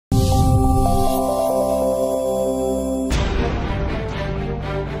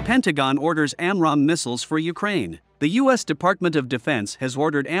Pentagon orders AMRAAM missiles for Ukraine. The U.S. Department of Defense has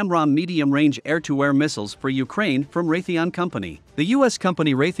ordered AMRAAM medium-range air-to-air missiles for Ukraine from Raytheon Company. The U.S.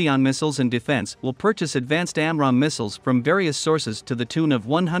 company Raytheon Missiles and Defense will purchase advanced AMRAAM missiles from various sources to the tune of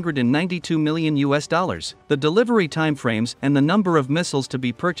 $192 million. The delivery timeframes and the number of missiles to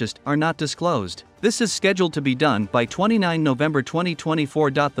be purchased are not disclosed. This is scheduled to be done by 29 November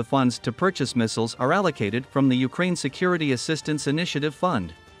 2024. The funds to purchase missiles are allocated from the Ukraine Security Assistance Initiative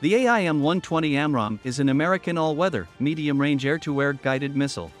Fund. The AIM-120 AMRAAM is an American all-weather, medium-range air-to-air guided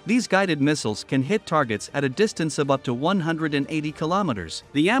missile. These guided missiles can hit targets at a distance of up to 180 kilometers.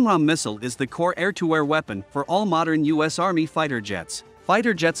 The AMRAAM missile is the core air-to-air weapon for all modern U.S. Army fighter jets.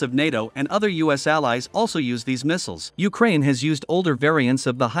 Fighter jets of NATO and other U.S. allies also use these missiles. Ukraine has used older variants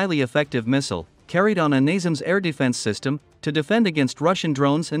of the highly effective missile, carried on a NASAMS air defense system, to defend against Russian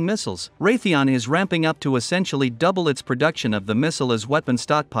drones and missiles. Raytheon is ramping up to essentially double its production of the missile as weapon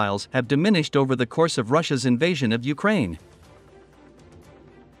stockpiles have diminished over the course of Russia's invasion of Ukraine.